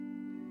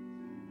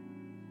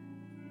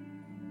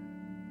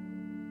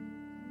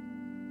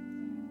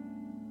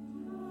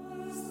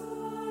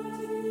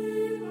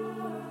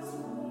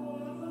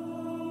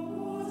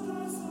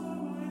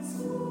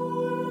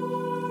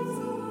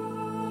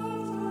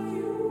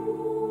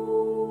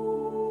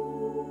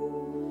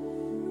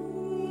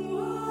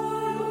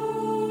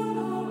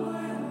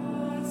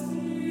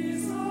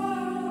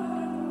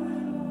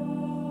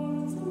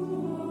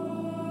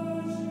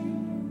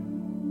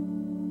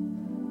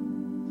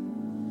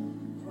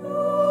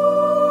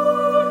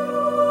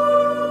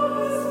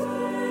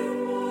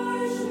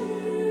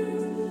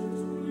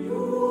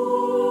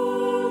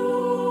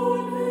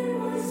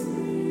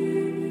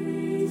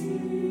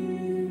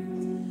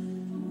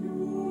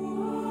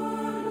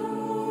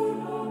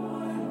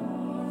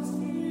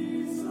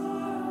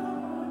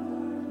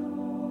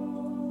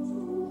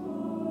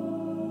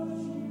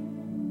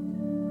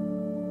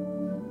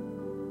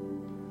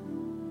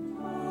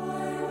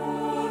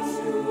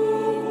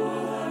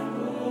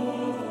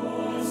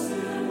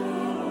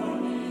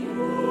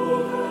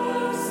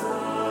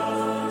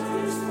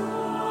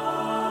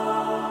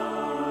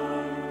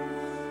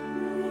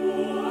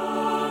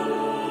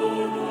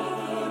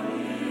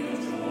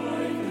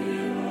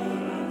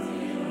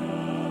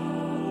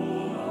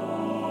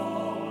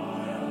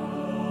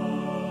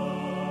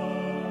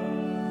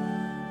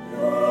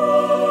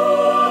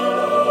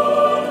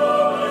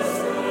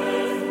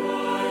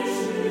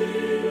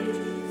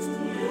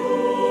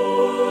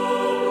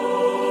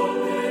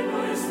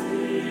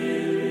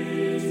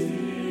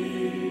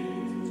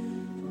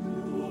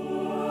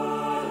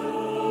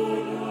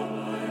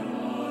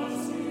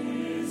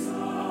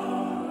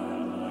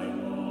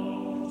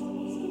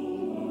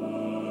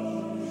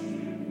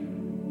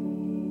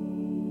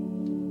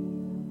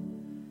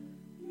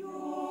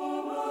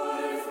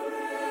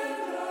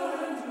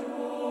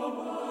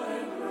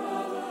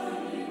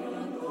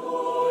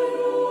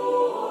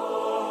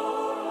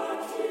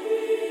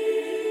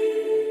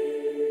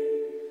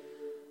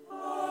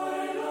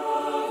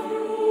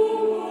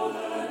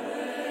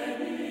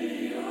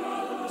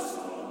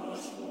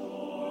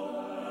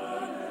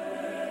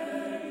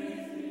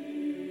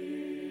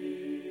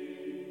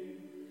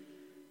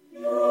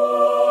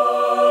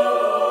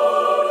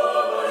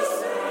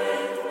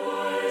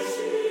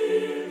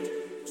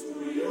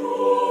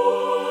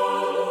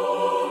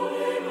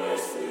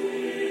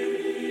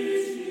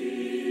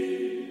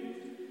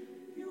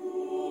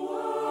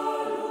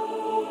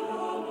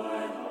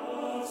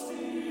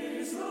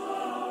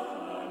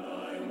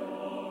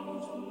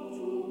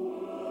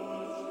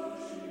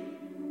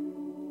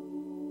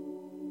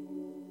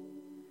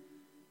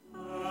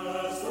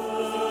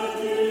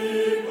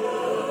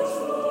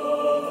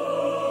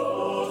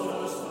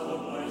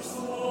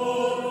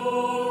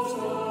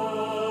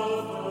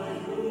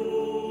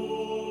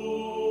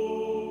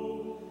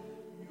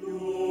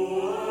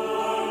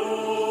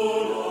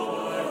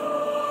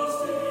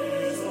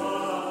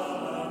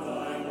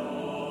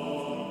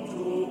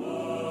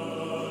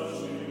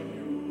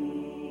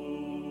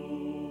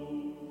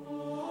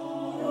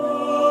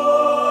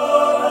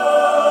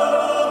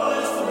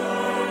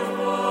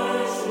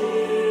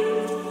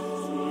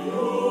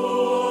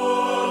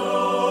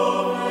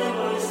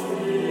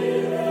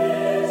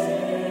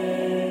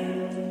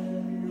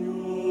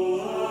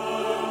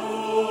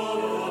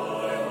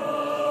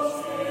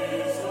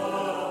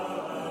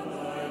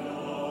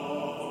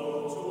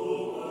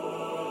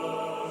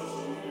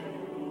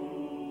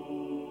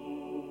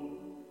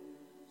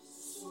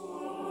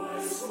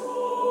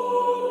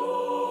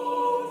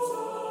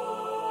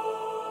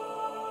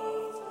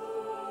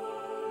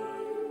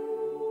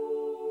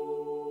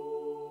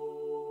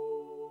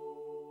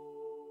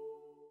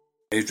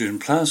Adrian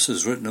Plass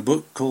has written a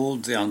book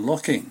called The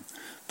Unlocking,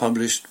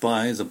 published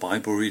by the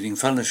Bible Reading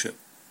Fellowship.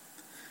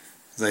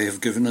 They have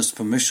given us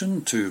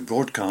permission to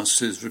broadcast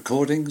his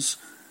recordings,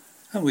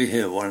 and we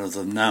hear one of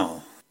them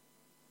now.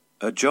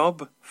 A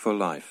Job for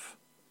Life.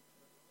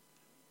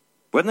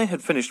 When they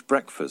had finished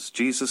breakfast,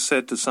 Jesus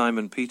said to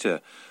Simon Peter,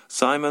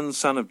 "Simon,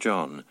 son of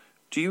John,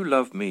 do you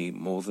love me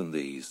more than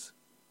these?"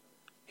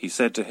 He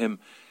said to him,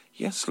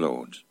 "Yes,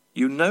 Lord,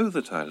 you know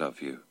that I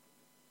love you."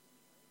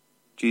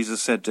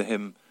 Jesus said to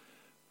him,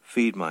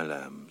 "Feed my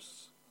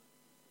lambs."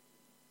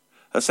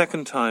 A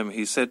second time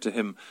he said to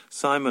him,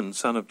 "Simon,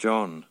 son of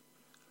John,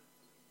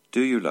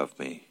 do you love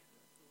me?"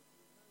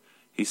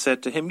 He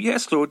said to him,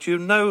 "Yes, Lord, you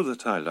know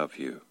that I love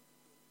you."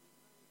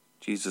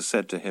 Jesus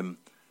said to him,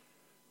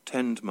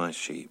 "Tend my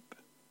sheep."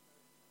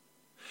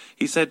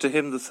 He said to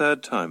him the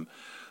third time,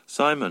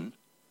 "Simon,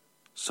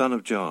 son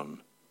of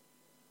John,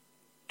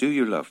 do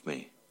you love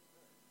me?"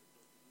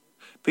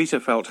 Peter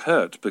felt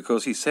hurt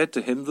because he said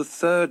to him the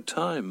third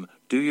time,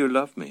 "Do you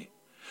love me?"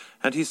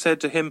 And he said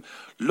to him,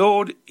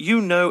 "Lord,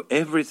 you know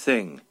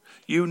everything.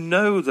 You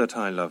know that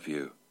I love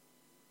you."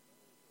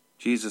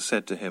 Jesus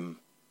said to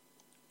him,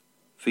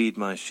 "Feed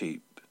my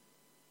sheep."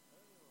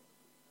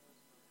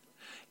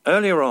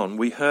 Earlier on,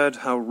 we heard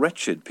how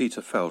wretched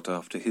Peter felt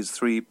after his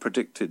 3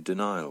 predicted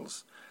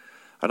denials,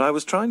 and I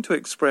was trying to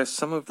express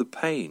some of the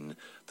pain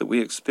that we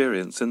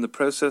experience in the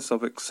process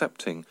of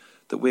accepting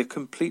that we're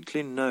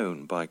completely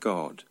known by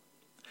God.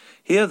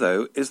 Here,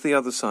 though, is the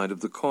other side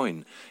of the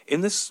coin. In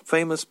this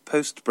famous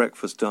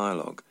post-breakfast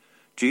dialogue,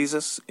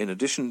 Jesus, in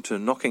addition to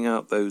knocking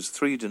out those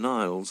 3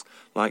 denials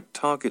like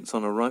targets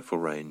on a rifle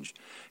range,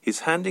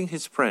 is handing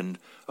his friend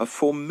a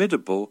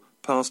formidable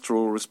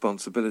pastoral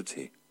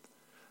responsibility.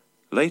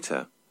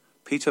 Later,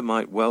 Peter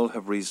might well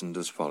have reasoned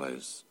as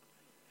follows: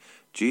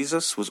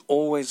 Jesus was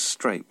always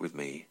straight with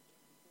me.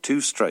 Too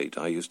straight,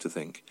 I used to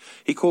think.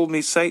 He called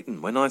me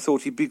Satan when I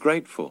thought he'd be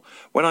grateful.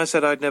 When I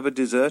said I'd never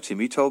desert him,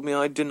 he told me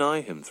I'd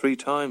deny him 3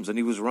 times, and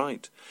he was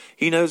right.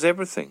 He knows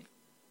everything.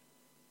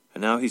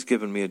 And now he's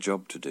given me a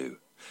job to do,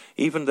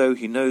 even though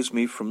he knows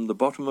me from the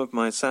bottom of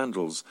my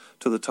sandals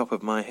to the top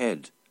of my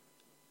head.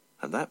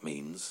 And that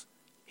means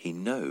he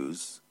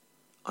knows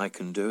I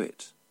can do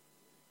it.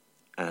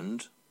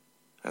 And,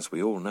 as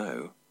we all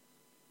know,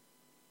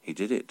 he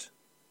did it.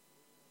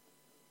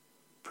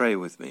 Pray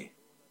with me.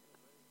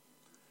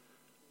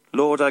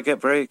 Lord, I get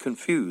very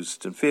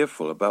confused and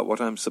fearful about what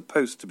I'm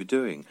supposed to be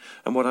doing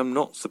and what I'm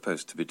not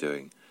supposed to be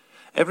doing.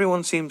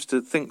 Everyone seems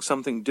to think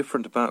something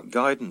different about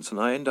guidance,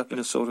 and I end up in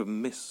a sort of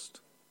mist.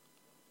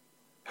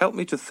 Help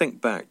me to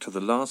think back to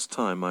the last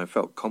time I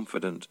felt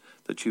confident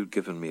that you'd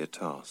given me a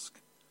task.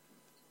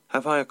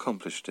 Have I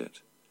accomplished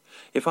it?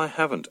 If I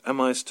haven't, am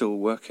I still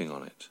working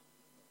on it?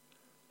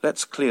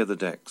 Let's clear the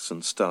decks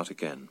and start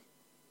again.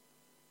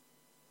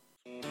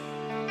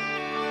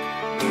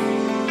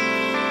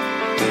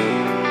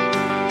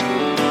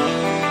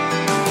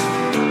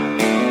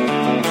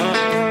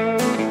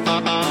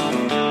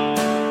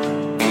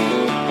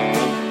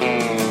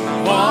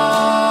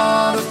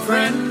 What a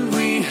friend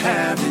we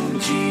have in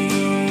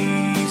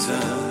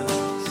Jesus,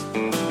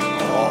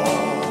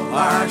 all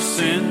our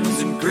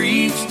sins and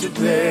griefs to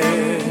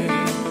bear.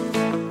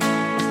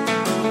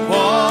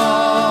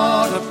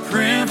 What a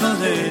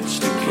privilege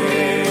to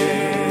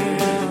carry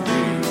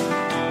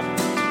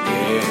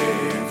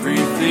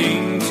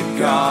everything to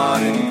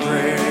God in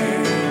prayer.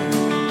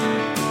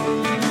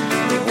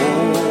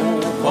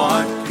 Oh,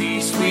 what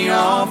peace we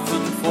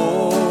often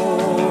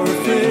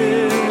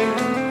forfeit.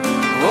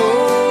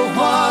 Oh,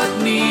 what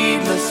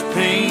needless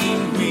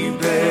pain we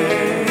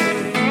bear.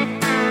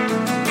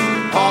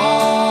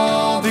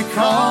 All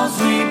because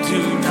we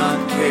do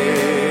not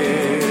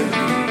carry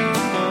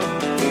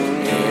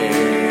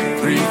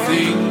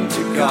everything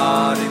to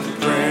God in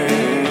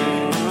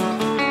prayer.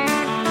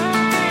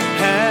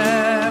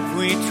 Have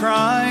we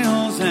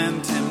trials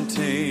and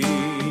temptations?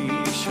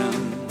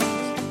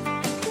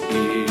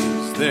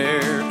 Is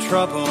there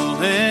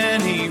trouble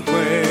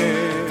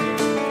anywhere?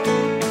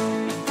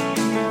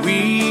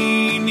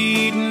 We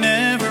need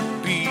never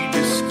be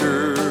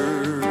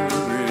discouraged.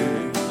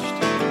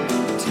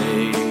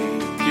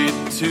 Take it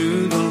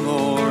to the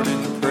Lord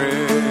in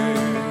prayer.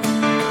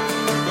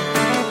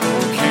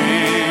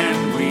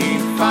 Can we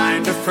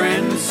find a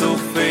friend so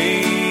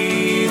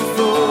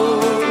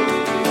faithful,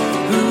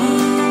 who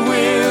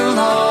will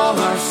all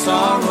our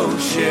sorrow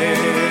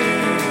share?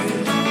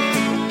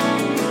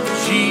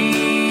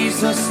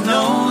 Jesus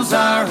knows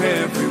our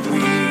every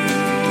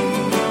weakness.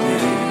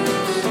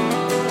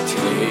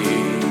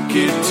 Take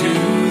it to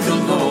the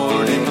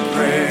Lord in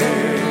prayer.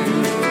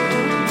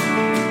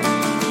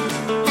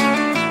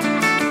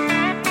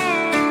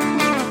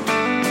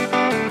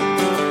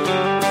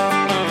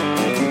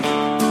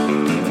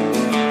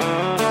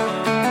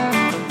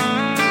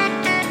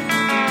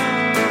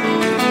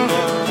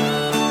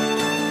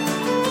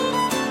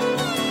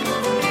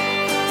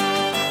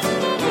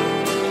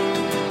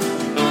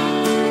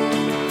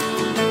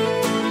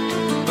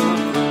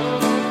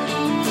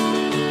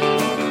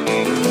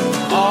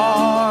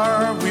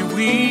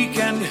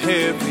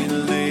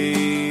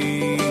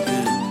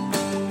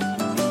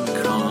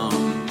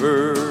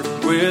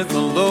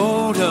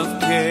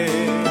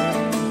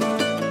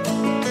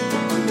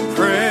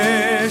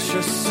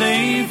 precious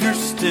Savior,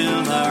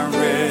 still our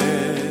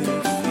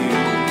refuge.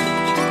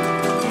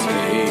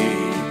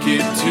 Take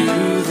it to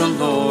the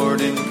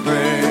Lord in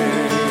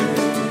prayer.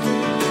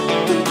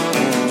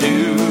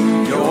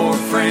 Do your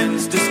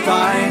friends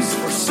despise,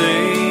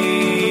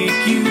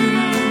 forsake you?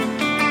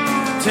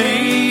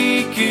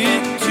 Take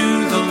it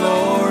to the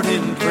Lord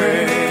in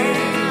prayer.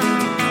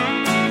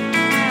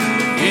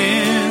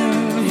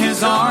 In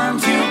His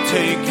arms He'll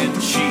take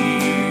and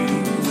shield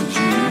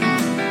you.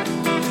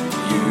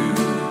 You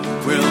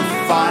will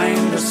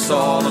find a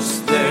solace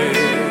there.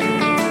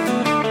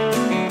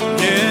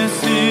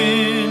 Yes,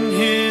 in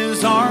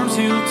His arms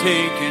He'll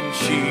take and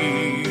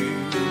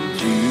shield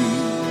you.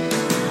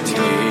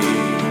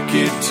 Take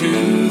it to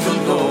the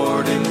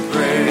Lord in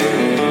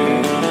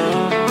prayer.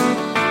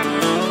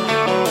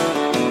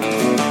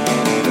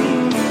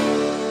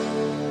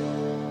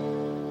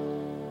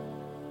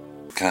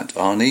 Kat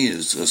Arney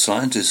is a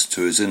scientist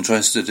who is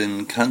interested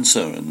in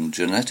cancer and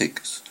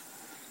genetics.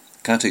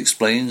 Kat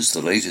explains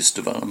the latest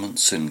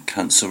developments in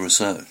cancer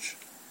research.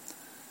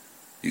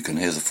 You can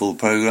hear the full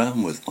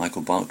programme with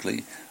Michael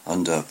Barclay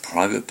under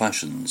Private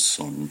Passions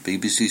on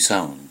BBC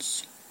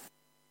Sounds.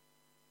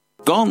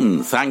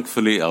 Gone,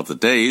 thankfully, are the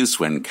days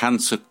when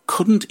cancer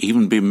couldn't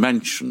even be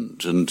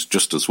mentioned, and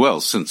just as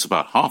well, since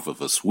about half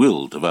of us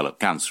will develop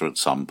cancer at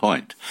some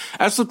point.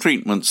 As the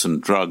treatments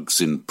and drugs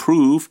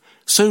improve,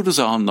 so does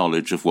our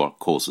knowledge of what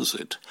causes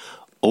it.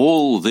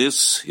 All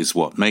this is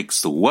what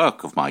makes the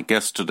work of my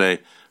guest today,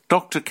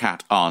 Dr.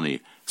 Kat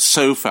Arney,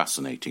 so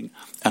fascinating,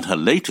 and her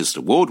latest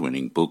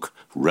award-winning book,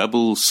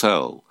 Rebel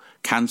Cell,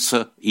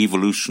 Cancer,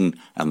 Evolution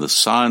and the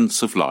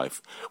Science of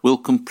Life, will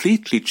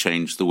completely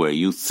change the way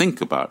you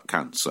think about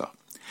cancer.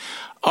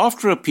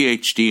 After a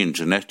PhD in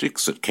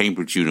genetics at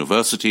Cambridge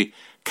University,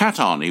 Kat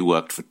Arney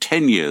worked for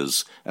 10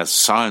 years as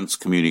Science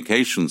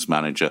Communications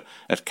Manager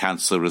at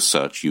Cancer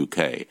Research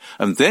UK,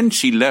 and then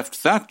she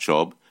left that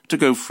job to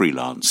go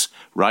freelance,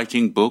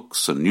 writing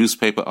books and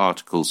newspaper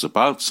articles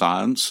about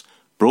science,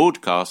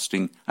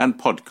 broadcasting and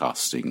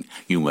podcasting.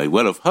 You may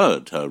well have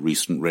heard her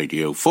recent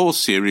Radio 4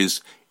 series,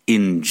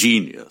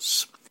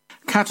 Ingenious.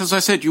 Kat, as I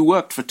said, you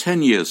worked for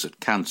 10 years at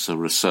Cancer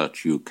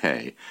Research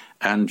UK,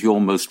 and your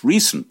most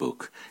recent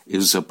book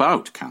is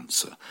about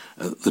cancer,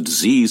 the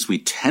disease we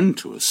tend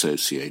to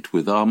associate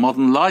with our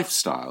modern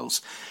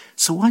lifestyles.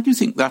 So why do you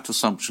think that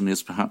assumption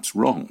is perhaps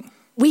wrong?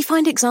 We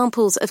find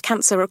examples of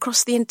cancer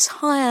across the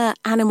entire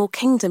animal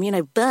kingdom,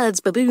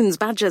 birds, baboons,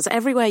 badgers,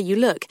 everywhere you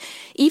look.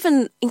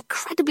 Even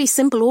incredibly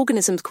simple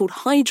organisms called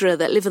hydra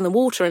that live in the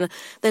water and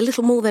they're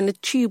little more than a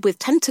tube with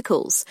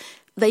tentacles.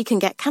 They can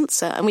get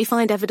cancer, and we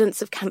find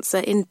evidence of cancer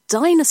in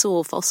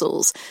dinosaur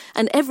fossils,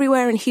 and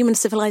everywhere in human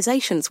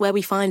civilizations where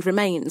we find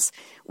remains,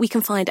 we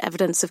can find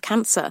evidence of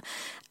cancer.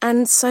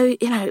 And so,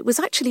 it was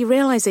actually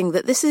realizing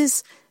that this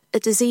is a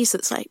disease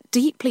that's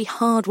deeply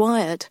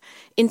hardwired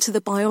into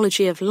the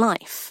biology of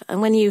life. And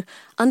when you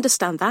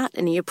understand that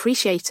and you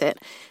appreciate it,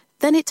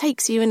 then it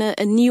takes you in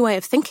a new way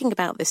of thinking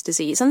about this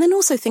disease, and then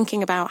also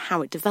thinking about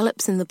how it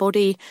develops in the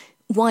body,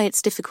 why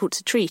it's difficult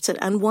to treat,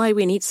 and why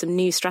we need some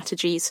new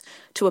strategies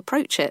to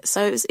approach it.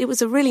 So it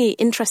was a really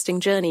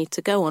interesting journey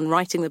to go on,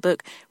 writing the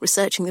book,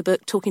 researching the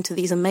book, talking to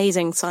these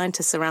amazing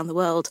scientists around the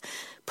world,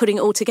 putting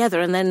it all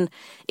together and then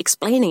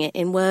explaining it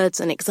in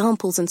words and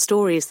examples and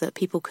stories that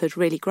people could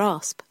really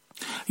grasp.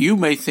 You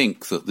may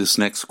think that this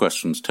next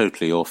question's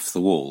totally off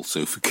the wall,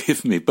 so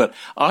forgive me, but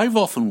I've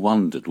often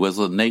wondered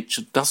whether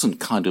nature doesn't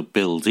kind of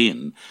build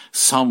in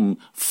some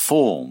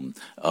form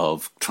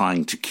of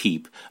trying to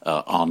keep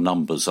our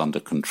numbers under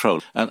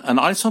control. And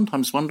I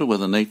sometimes wonder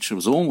whether nature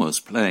is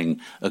almost playing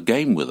a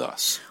game with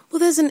us. Well,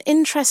 there's an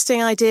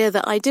interesting idea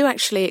that I do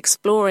actually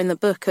explore in the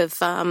book of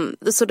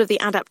the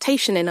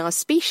adaptation in our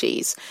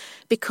species,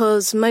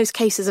 because most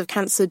cases of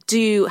cancer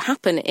do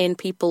happen in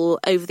people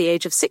over the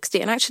age of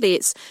 60, and actually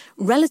it's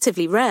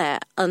relatively rare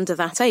under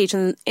that age,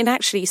 and it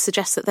actually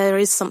suggests that there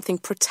is something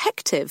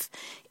protective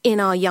in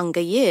our younger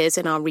years,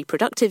 in our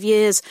reproductive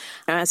years,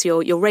 as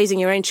you're raising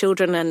your own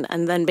children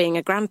and then being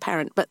a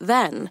grandparent. But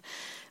then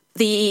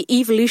the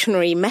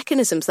evolutionary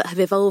mechanisms that have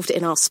evolved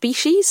in our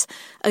species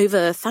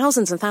over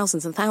thousands and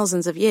thousands and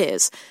thousands of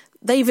years,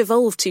 they've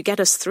evolved to get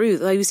us through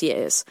those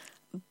years,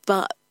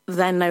 but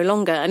they're no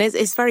longer. And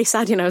it's very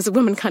sad, as a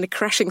woman kind of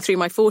crashing through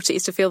my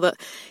 40s to feel that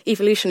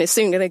evolution is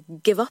soon going to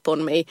give up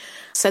on me.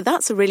 So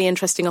that's a really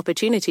interesting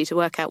opportunity to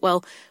work out,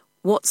 well,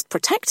 what's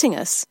protecting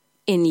us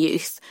in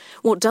youth,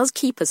 what does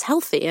keep us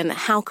healthy, and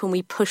how can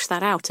we push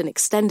that out and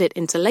extend it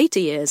into later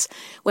years,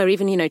 where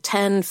even,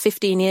 10,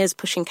 15 years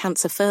pushing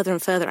cancer further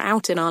and further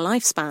out in our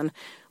lifespan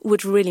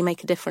would really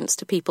make a difference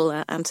to people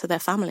and to their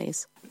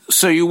families.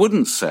 So you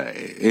wouldn't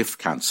say, if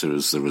cancer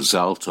is the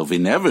result of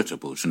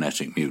inevitable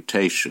genetic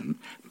mutation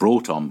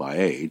brought on by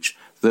age,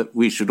 that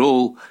we should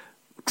all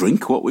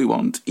drink what we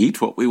want,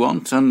 eat what we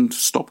want, and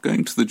stop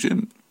going to the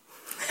gym?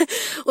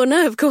 Well,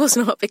 no, of course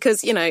not,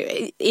 because,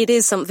 it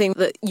is something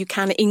that you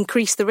can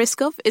increase the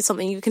risk of. It's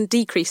something you can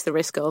decrease the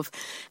risk of.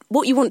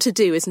 What you want to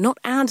do is not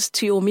add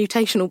to your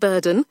mutational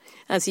burden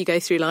as you go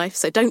through life.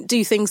 So don't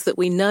do things that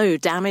we know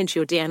damage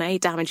your DNA,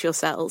 damage your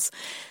cells.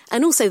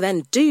 And also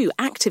then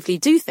actively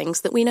do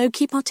things that we know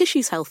keep our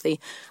tissues healthy,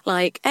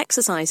 like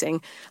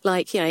exercising,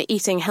 like,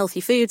 eating healthy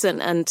foods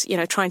and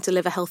trying to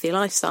live a healthy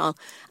lifestyle.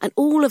 And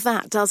all of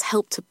that does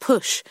help to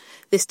push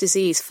this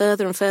disease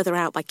further and further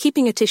out by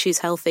keeping your tissues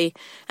healthy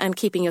and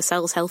keeping your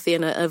cells healthy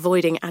and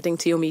avoiding adding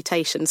to your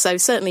mutation. So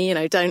certainly,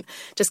 don't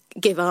just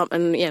give up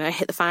and,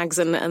 hit the fags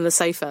and the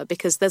sofa,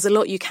 because there's a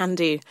lot you can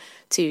do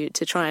to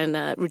try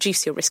and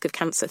reduce your risk of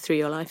cancer through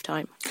your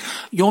lifetime.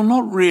 You're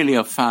not really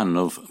a fan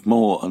of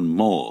more and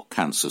more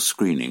cancer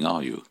screening,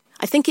 are you?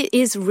 I think it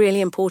is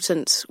really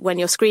important when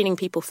you're screening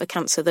people for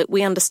cancer that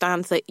we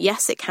understand that,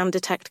 yes, it can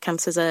detect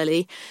cancers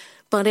early,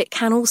 but it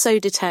can also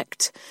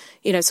detect,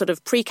 sort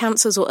of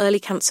pre-cancers or early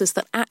cancers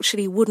that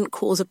actually wouldn't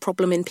cause a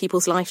problem in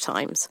people's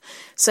lifetimes.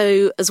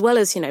 So as well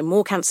as,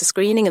 more cancer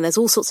screening, and there's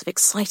all sorts of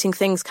exciting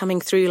things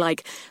coming through,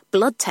 like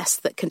blood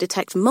tests that can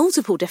detect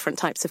multiple different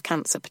types of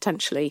cancer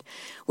potentially,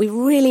 we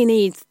really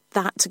need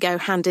that to go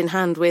hand in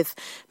hand with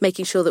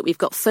making sure that we've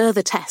got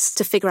further tests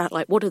to figure out,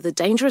 like, what are the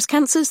dangerous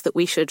cancers that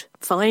we should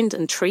find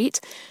and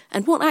treat,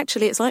 and what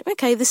actually it's like,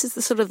 okay, this is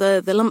the sort of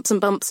the lumps and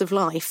bumps of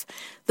life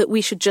that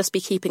we should just be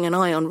keeping an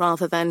eye on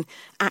rather than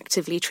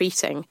actively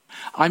treating.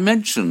 I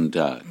mentioned,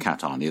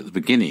 Kat Arney, at the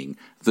beginning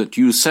that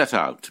you set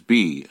out to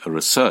be a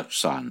research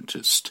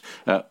scientist.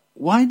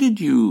 Why did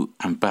you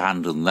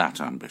abandon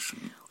that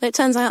ambition? Well, it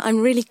turns out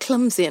I'm really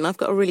clumsy and I've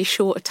got a really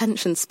short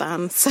attention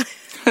span. So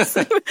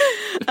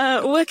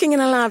working in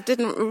a lab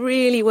didn't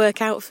really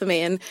work out for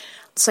me. And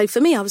so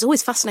for me, I was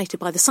always fascinated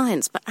by the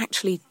science, but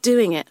actually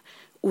doing it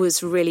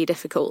was really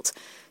difficult.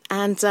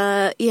 And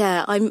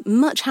I'm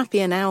much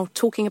happier now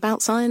talking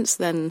about science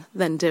than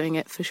doing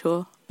it, for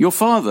sure. Your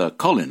father,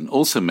 Colin,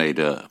 also made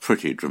a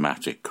pretty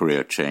dramatic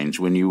career change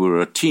when you were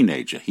a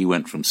teenager. He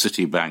went from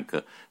city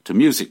banker to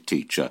music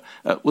teacher.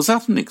 Was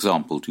that an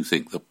example, do you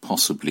think, that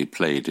possibly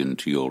played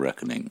into your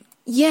reckoning?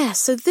 Yeah,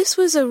 so this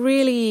was a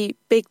really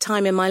big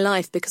time in my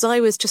life because I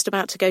was just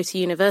about to go to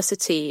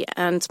university,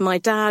 and my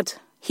dad,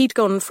 he'd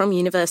gone from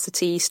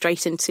university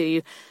straight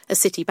into a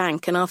city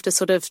bank, and after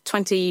sort of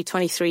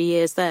 23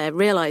 years there,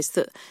 realised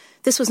that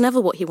this was never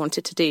what he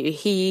wanted to do.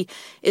 He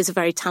is a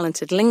very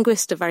talented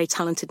linguist, a very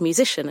talented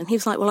musician. And he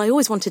was like, well, I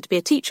always wanted to be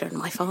a teacher. And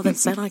my father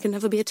said I can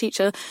never be a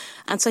teacher.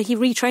 And so he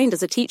retrained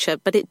as a teacher.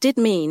 But it did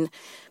mean,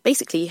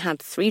 basically, he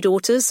had 3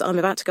 daughters. I'm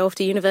about to go off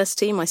to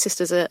university. My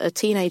sisters are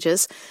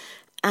teenagers.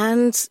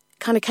 And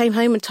kind of came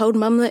home and told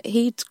Mum that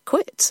he'd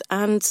quit.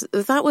 And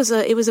it was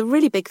a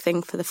really big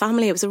thing for the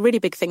family. It was a really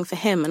big thing for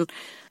him. And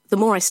the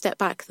more I step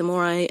back, the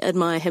more I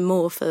admire him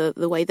more for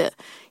the way that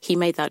he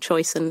made that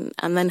choice and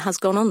then has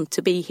gone on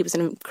to be, he was an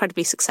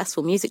incredibly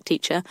successful music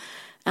teacher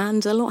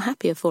and a lot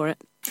happier for it.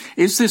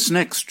 Is this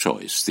next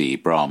choice, the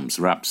Brahms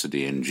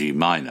Rhapsody in G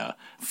minor,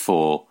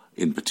 for,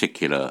 in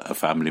particular, a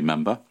family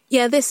member?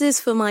 Yeah, this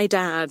is for my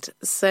dad.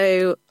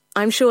 So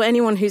I'm sure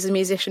anyone who's a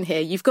musician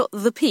here, you've got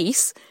the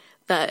piece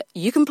that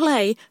you can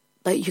play,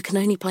 but you can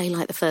only play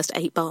like the first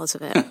 8 bars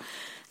of it.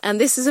 And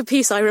this is a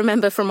piece I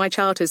remember from my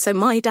childhood. So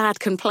my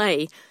dad can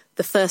play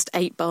the first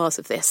 8 bars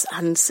of this,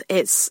 and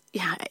it's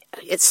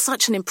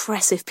such an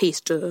impressive piece.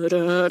 Da,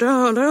 da,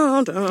 da,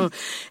 da, da.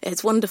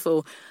 It's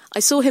wonderful. I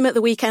saw him at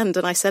the weekend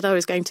and I said I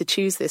was going to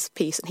choose this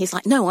piece, and he's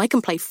like, no, I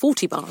can play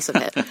 40 bars of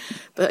it.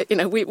 But,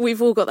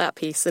 we've all got that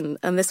piece, and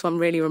this one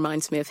really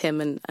reminds me of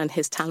him and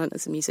his talent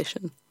as a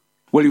musician.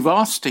 Well, you've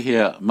asked to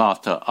hear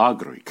Marta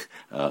Argerich,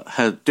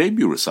 her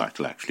debut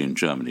recital actually in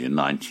Germany in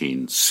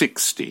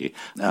 1960,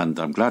 and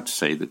I'm glad to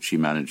say that she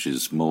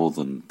manages more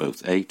than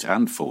both 8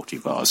 and 40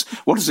 bars.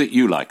 What is it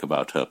you like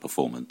about her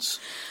performance?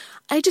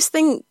 I just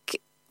think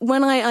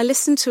when I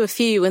listened to a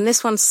few, and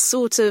this one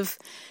sort of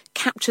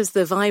captures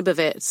the vibe of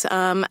it.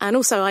 And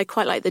also I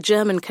quite like the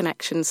German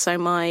connection. So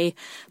my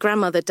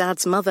grandmother,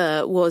 Dad's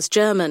mother, was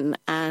German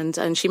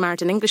and she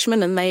married an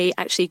Englishman, and they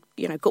actually,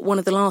 got one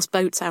of the last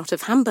boats out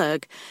of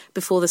Hamburg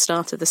before the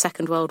start of the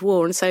Second World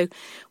War. And so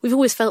we've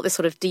always felt this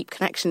sort of deep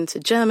connection to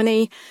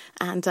Germany.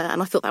 And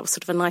I thought that was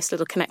sort of a nice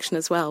little connection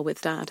as well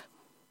with Dad.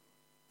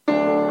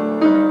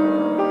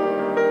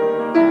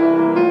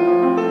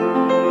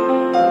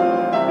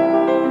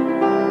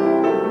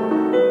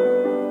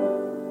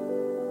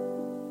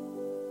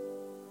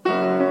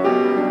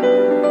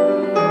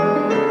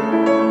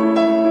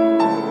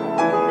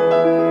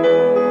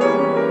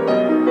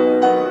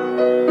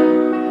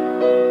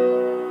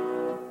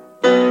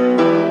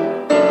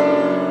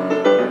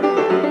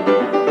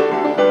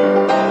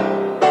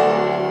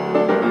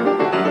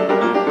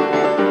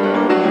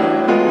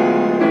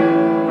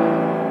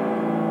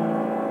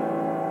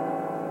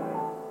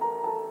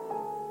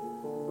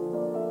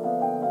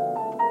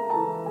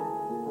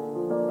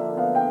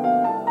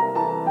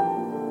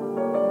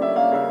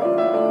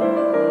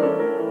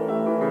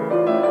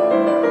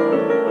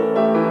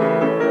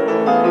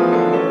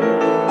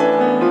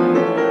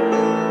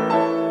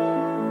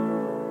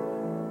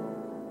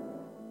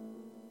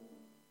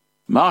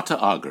 Marta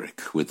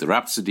Argerich with the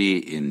Rhapsody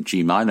in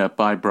G minor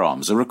by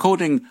Brahms, a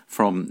recording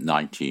from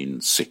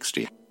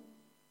 1960.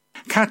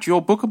 Kat,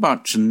 your book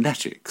about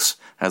genetics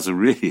has a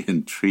really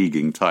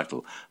intriguing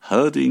title,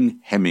 Herding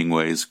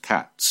Hemingway's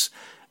Cats.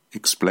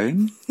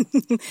 Explain?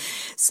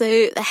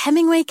 So the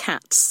Hemingway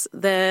cats,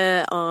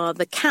 there are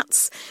the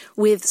cats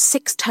with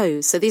 6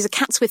 toes. So these are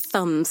cats with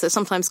thumbs. They're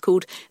sometimes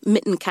called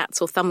mitten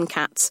cats or thumb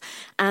cats.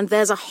 And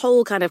there's a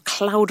whole kind of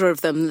clouder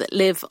of them that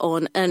live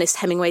on Ernest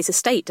Hemingway's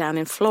estate down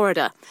in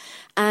Florida.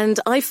 And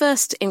I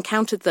first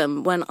encountered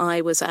them when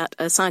I was at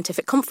a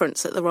scientific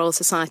conference at the Royal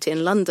Society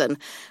in London.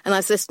 And I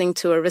was listening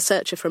to a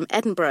researcher from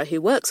Edinburgh who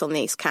works on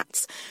these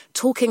cats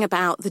talking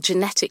about the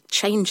genetic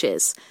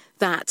changes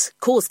that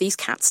cause these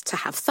cats to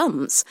have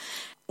thumbs.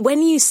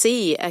 When you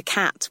see a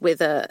cat with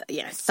a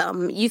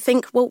thumb, you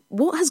think, well,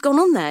 what has gone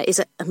on there? Is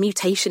it a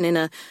mutation in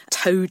a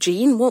toe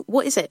gene?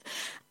 What is it?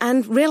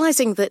 And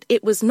realizing that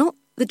it was not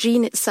the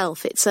gene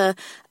itself. It's a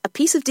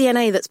piece of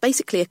DNA that's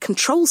basically a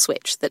control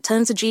switch that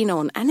turns a gene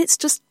on, and it's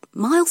just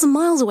miles and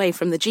miles away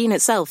from the gene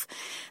itself.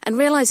 And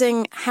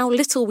realizing how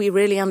little we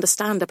really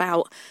understand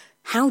about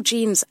how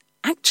genes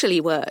actually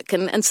work,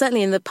 and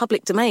certainly in the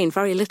public domain,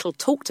 very little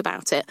talked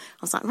about it.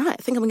 I was like, right,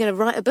 I think I'm going to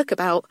write a book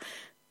about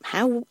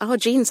how our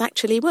genes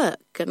actually work,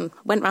 and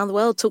went around the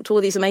world, talked to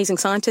all these amazing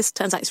scientists.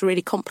 Turns out it's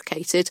really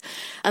complicated,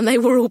 and they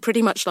were all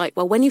pretty much like,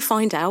 well, when you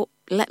find out,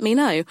 let me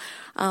know.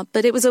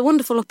 But it was a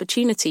wonderful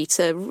opportunity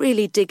to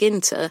really dig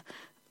into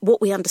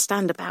what we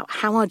understand about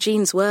how our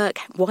genes work,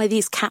 why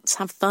these cats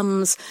have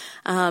thumbs,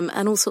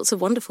 and all sorts of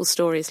wonderful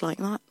stories like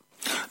that.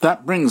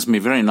 That brings me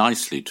very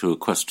nicely to a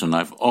question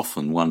I've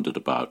often wondered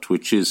about,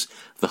 which is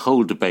the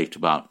whole debate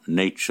about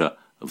nature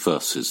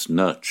versus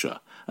nurture.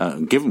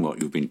 Given what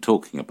you've been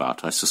talking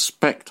about, I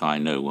suspect I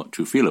know what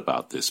you feel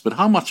about this, but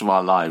how much of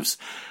our lives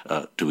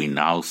do we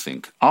now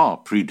think are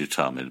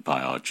predetermined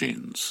by our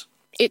genes?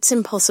 It's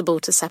impossible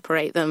to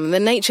separate them. The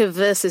nature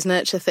versus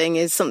nurture thing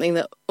is something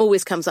that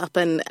always comes up,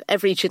 and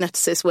every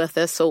geneticist worth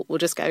their salt will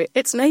just go,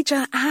 it's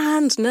nature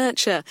and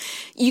nurture.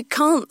 You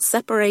can't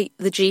separate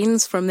the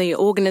genes from the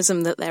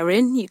organism that they're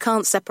in. You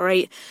can't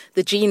separate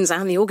the genes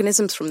and the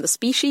organisms from the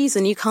species,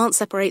 and you can't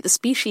separate the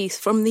species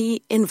from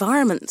the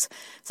environment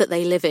that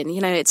they live in.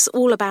 You know, it's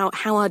all about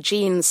how our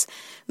genes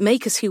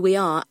make us who we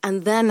are,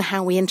 and then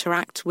how we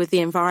interact with the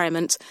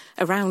environment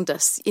around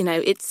us. You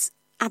know, it's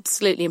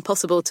absolutely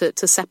impossible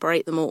to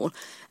separate them all.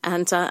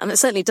 And it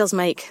certainly does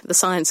make the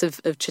science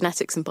of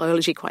genetics and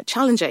biology quite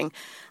challenging,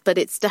 but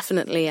it's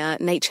definitely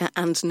nature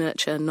and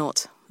nurture,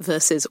 not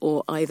versus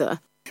or either.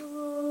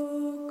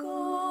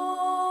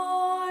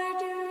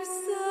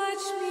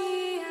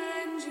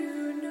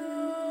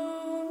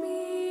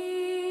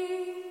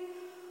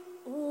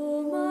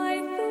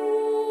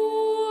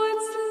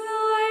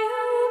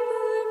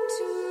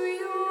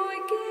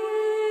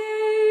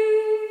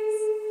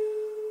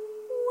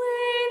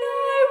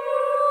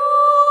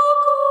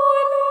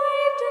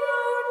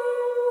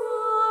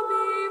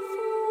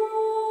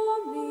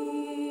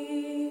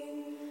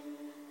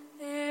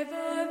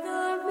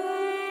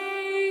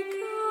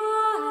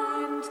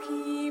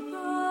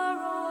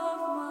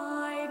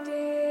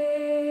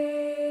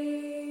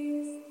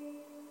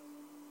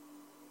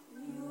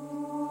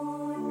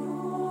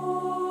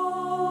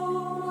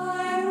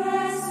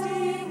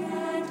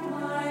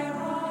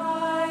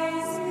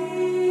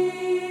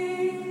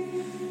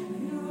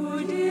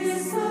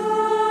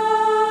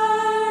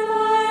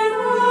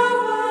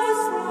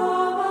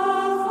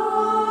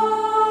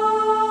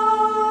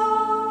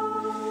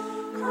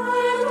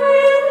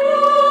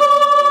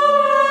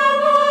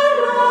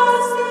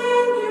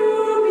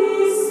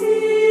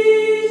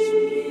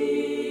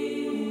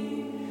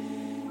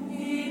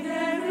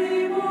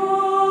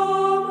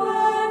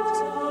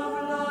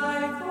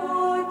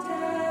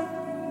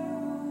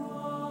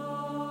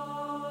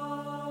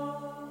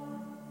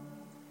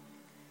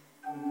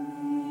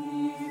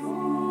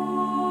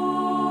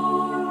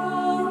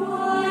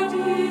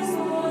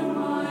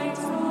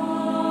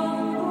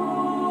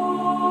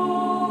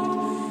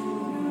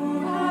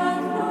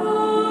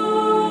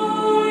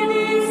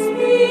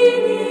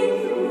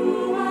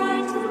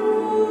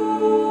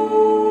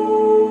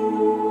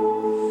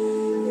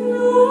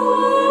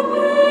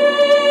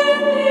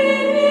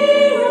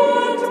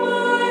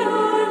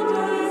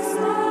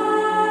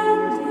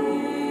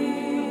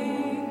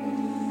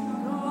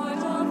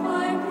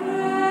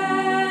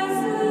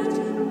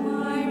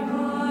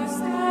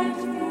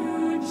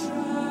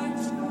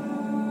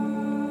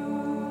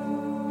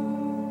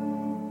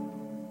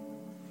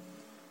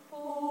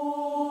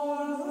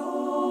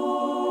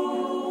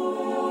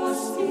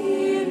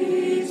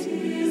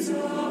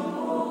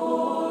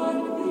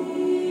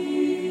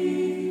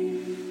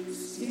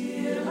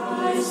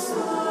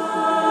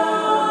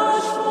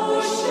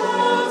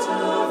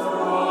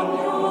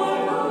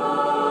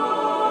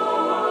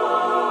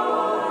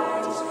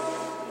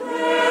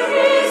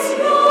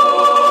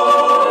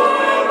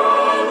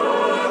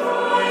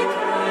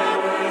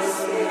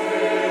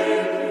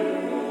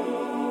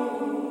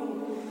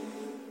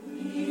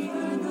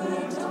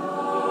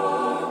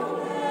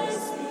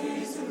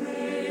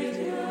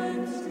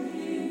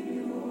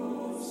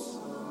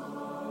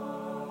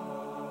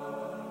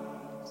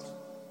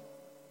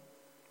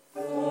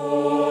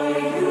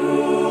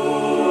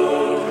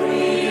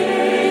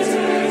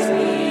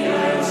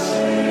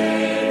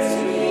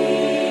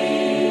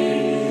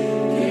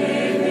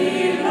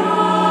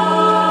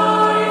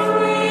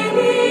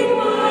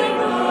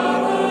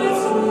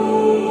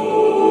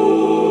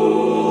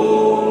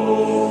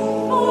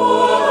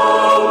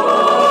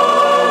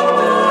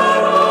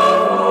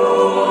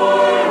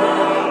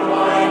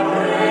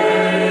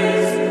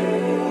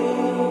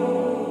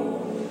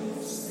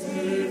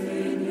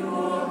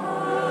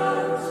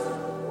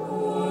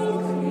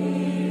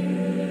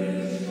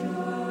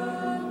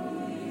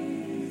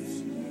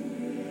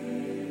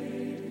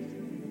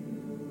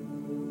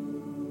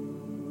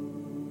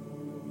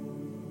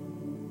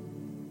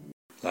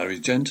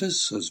 Larry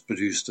Gentis has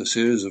produced a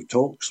series of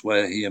talks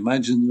where he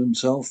imagines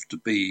himself to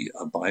be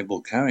a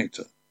Bible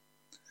character.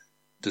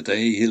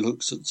 Today he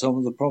looks at some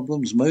of the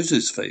problems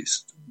Moses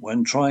faced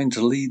when trying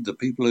to lead the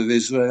people of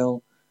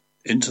Israel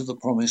into the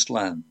Promised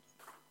Land.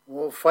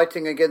 Well,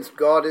 fighting against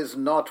God is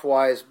not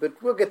wise,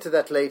 but we'll get to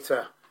that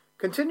later.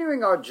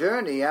 Continuing our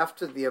journey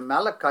after the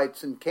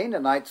Amalekites and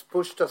Canaanites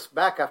pushed us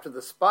back after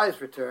the spies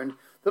returned,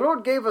 the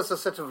Lord gave us a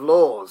set of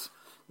laws.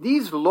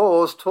 These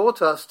laws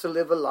taught us to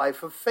live a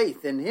life of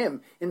faith in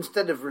Him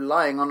instead of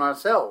relying on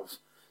ourselves.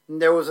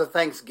 There was a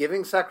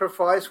thanksgiving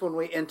sacrifice when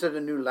we entered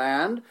a new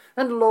land,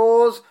 and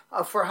laws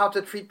for how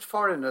to treat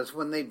foreigners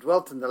when they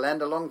dwelt in the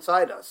land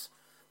alongside us.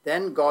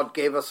 Then God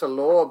gave us a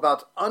law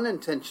about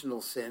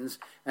unintentional sins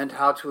and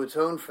how to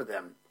atone for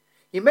them.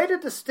 He made a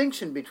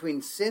distinction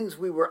between sins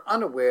we were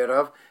unaware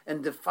of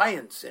and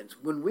defiant sins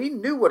when we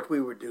knew what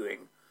we were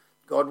doing.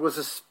 God was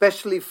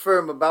especially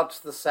firm about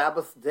the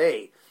Sabbath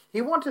day. He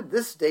wanted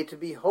this day to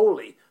be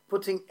holy,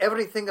 putting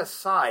everything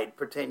aside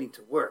pertaining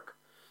to work.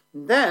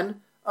 And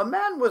then a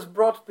man was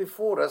brought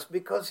before us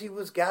because he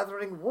was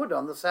gathering wood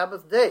on the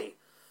Sabbath day.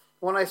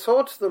 When I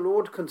sought the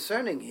Lord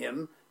concerning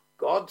him,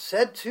 God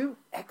said to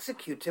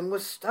execute him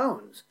with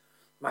stones.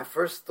 My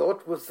first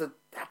thought was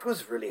that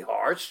was really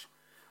harsh.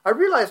 I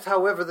realized,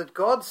 however, that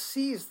God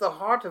sees the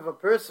heart of a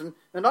person,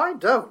 and I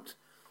don't.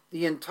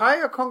 The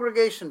entire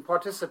congregation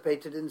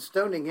participated in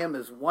stoning him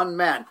as one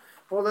man.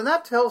 Well, then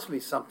that tells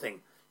me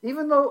something.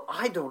 Even though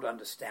I don't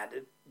understand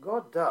it,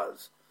 God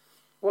does.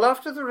 Well,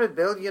 after the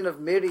rebellion of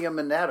Miriam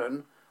and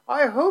Aaron,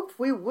 I hoped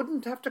we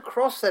wouldn't have to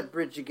cross that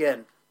bridge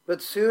again.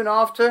 But soon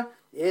after,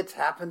 it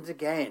happened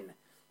again.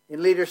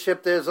 In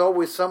leadership, there's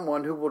always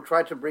someone who will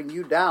try to bring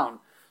you down.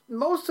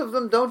 Most of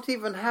them don't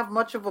even have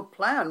much of a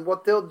plan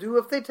what they'll do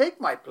if they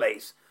take my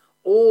place.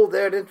 All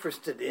they're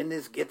interested in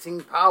is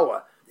getting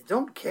power. They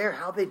don't care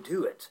how they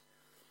do it.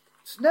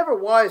 It's never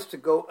wise to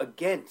go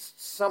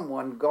against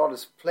someone God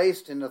has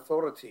placed in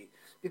authority,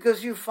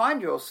 because you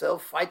find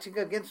yourself fighting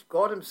against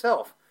God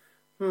himself.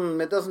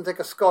 It doesn't take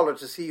a scholar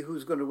to see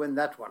who's going to win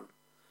that one.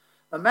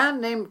 A man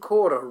named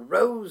Korah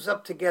rose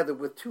up together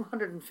with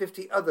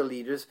 250 other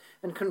leaders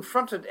and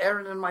confronted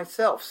Aaron and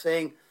myself,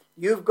 saying,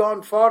 "You've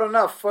gone far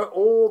enough, for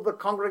all the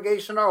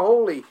congregation are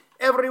holy,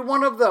 every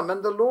one of them,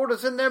 and the Lord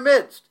is in their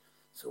midst.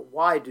 So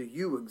why do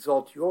you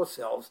exalt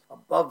yourselves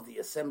above the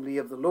assembly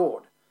of the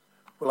Lord?"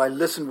 Well, I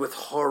listened with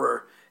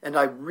horror, and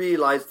I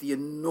realized the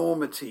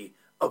enormity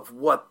of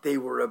what they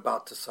were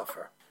about to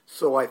suffer.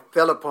 So I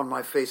fell upon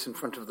my face in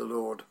front of the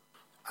Lord,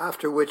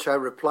 after which I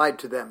replied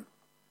to them,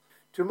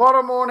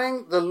 "Tomorrow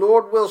morning the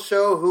Lord will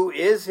show who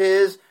is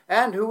his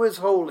and who is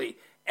holy,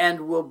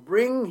 and will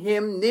bring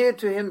him near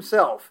to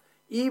himself,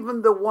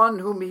 even the one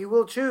whom he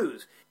will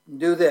choose.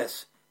 Do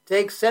this,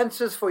 take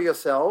censers for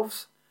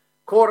yourselves,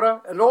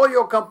 Korah and all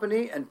your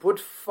company, and put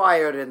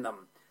fire in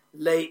them.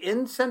 Lay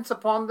incense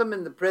upon them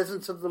in the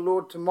presence of the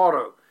Lord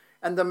tomorrow,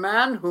 and the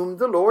man whom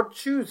the Lord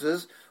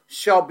chooses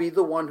shall be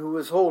the one who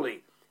is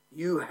holy.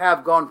 You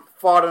have gone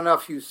far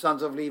enough, you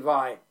sons of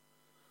Levi."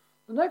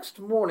 The next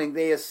morning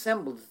they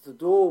assembled at the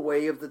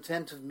doorway of the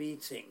tent of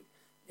meeting.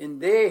 In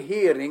their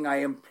hearing I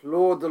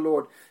implored the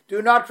Lord,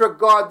 "Do not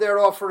regard their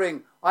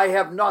offering. I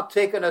have not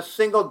taken a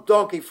single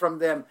donkey from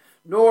them,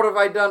 nor have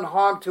I done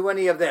harm to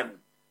any of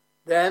them."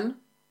 Then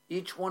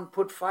each one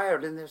put fire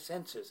in their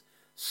censers.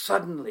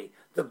 Suddenly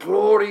the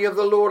glory of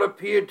the Lord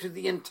appeared to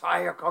the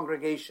entire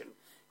congregation.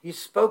 He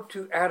spoke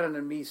to Aaron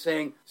and me,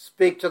 saying,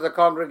 "Speak to the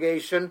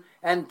congregation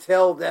and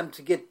tell them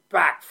to get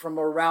back from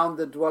around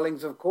the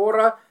dwellings of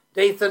Korah,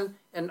 Dathan,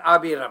 and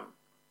Abiram."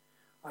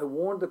 I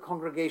warned the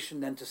congregation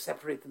then to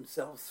separate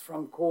themselves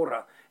from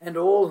Korah and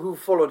all who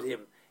followed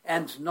him,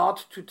 and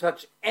not to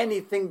touch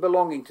anything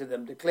belonging to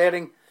them,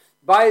 declaring,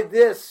 "By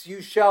this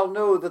you shall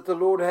know that the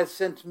Lord has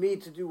sent me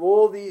to do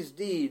all these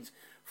deeds,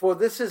 for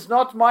this is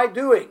not my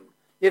doing.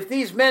 If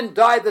these men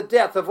die the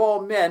death of all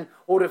men,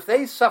 or if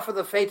they suffer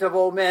the fate of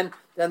all men,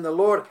 then the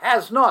Lord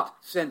has not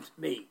sent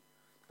me.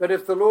 But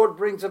if the Lord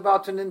brings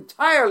about an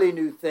entirely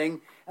new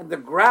thing, and the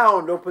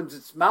ground opens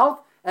its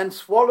mouth and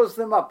swallows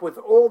them up with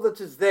all that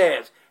is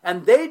theirs,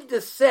 and they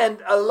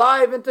descend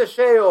alive into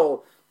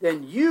Sheol,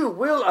 then you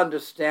will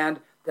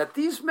understand that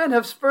these men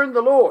have spurned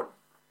the Lord."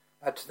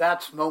 At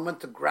that moment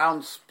the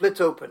ground split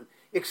open,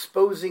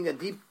 exposing a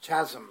deep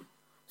chasm.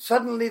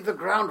 Suddenly the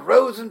ground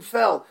rose and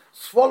fell,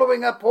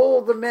 swallowing up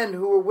all the men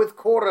who were with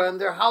Korah and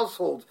their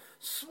households,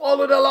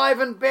 swallowed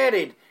alive and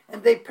buried,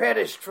 and they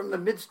perished from the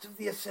midst of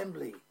the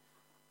assembly.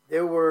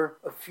 There were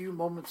a few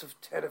moments of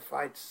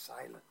terrified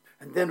silence,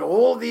 and then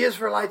all the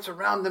Israelites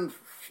around them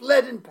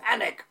fled in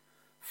panic.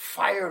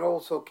 Fire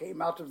also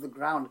came out of the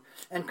ground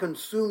and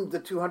consumed the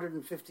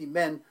 250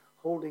 men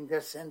holding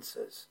their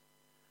censers.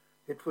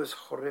 It was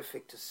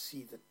horrific to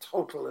see the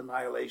total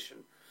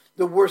annihilation.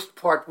 The worst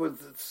part was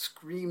the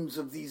screams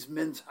of these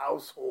men's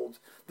households,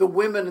 the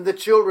women and the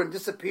children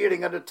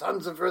disappearing under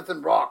tons of earth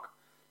and rock.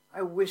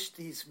 I wish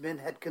these men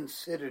had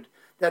considered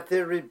that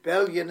their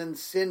rebellion and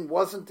sin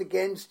wasn't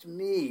against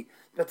me,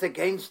 but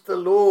against the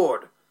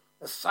Lord.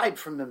 Aside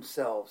from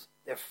themselves,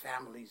 their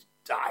families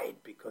died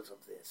because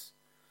of this.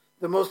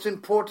 The most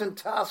important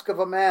task of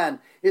a man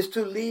is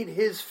to lead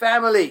his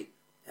family,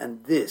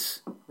 and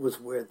this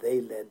was where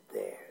they led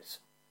theirs.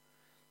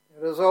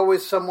 There is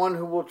always someone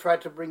who will try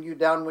to bring you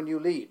down when you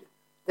lead.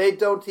 They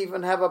don't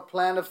even have a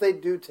plan if they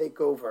do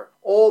take over.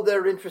 All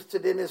they're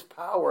interested in is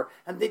power,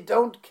 and they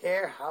don't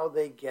care how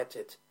they get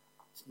it.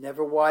 It's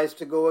never wise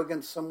to go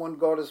against someone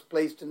God has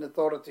placed in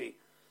authority,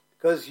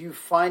 because you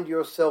find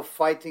yourself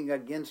fighting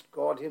against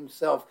God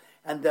himself,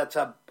 and that's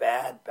a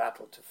bad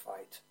battle to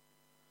fight.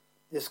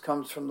 This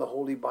comes from the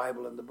Holy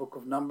Bible in the book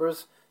of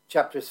Numbers,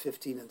 chapters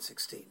 15 and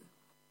 16.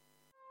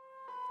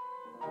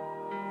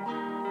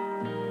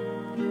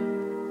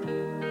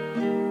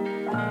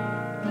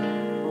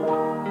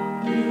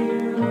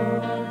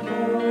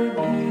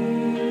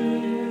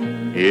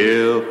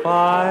 If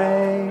I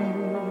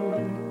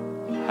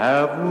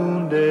have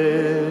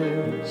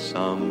wounded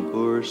some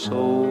poor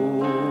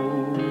soul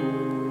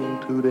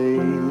today,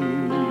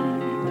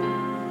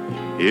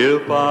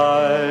 if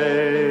I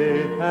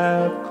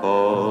have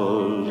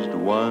caused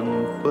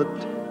one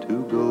foot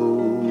to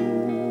go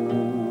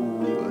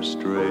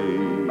astray,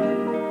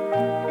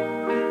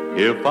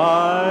 if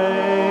I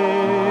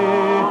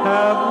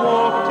have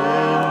walked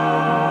in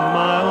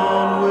my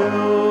own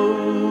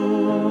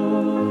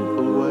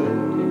willful way,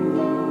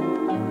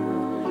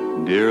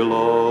 dear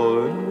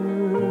Lord,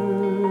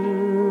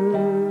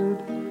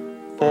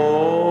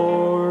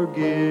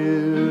 forgive.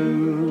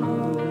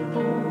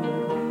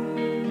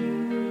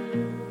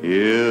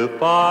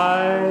 If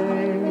I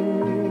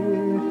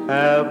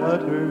have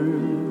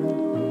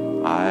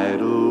uttered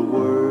idle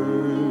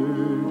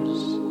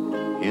words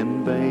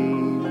in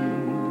vain,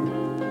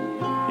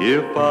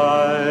 if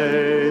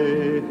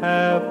I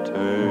have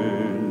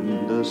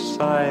turned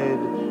aside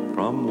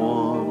from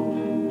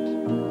want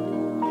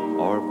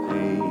or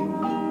pain,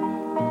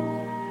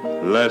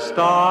 lest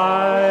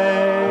I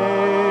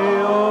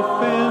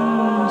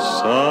offend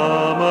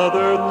some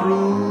other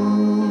through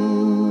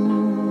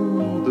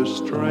the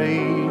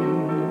strain,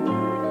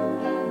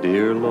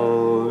 dear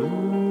Lord,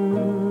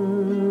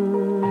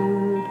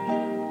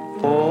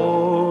 forgive.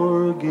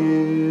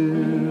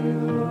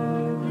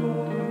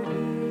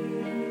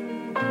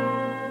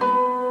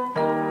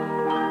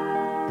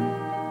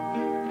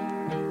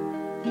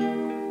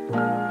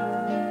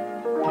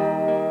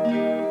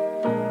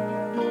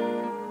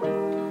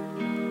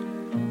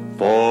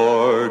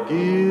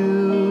 Forgive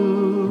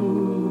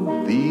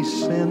these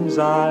sins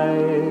I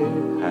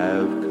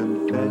have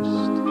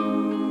confessed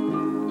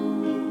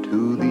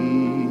to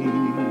Thee.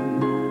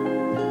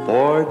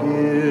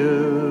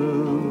 Forgive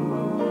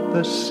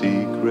the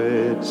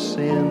secret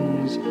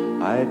sins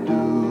I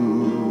do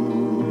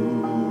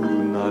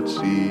not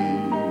see.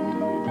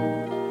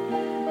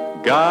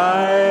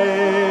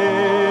 Guide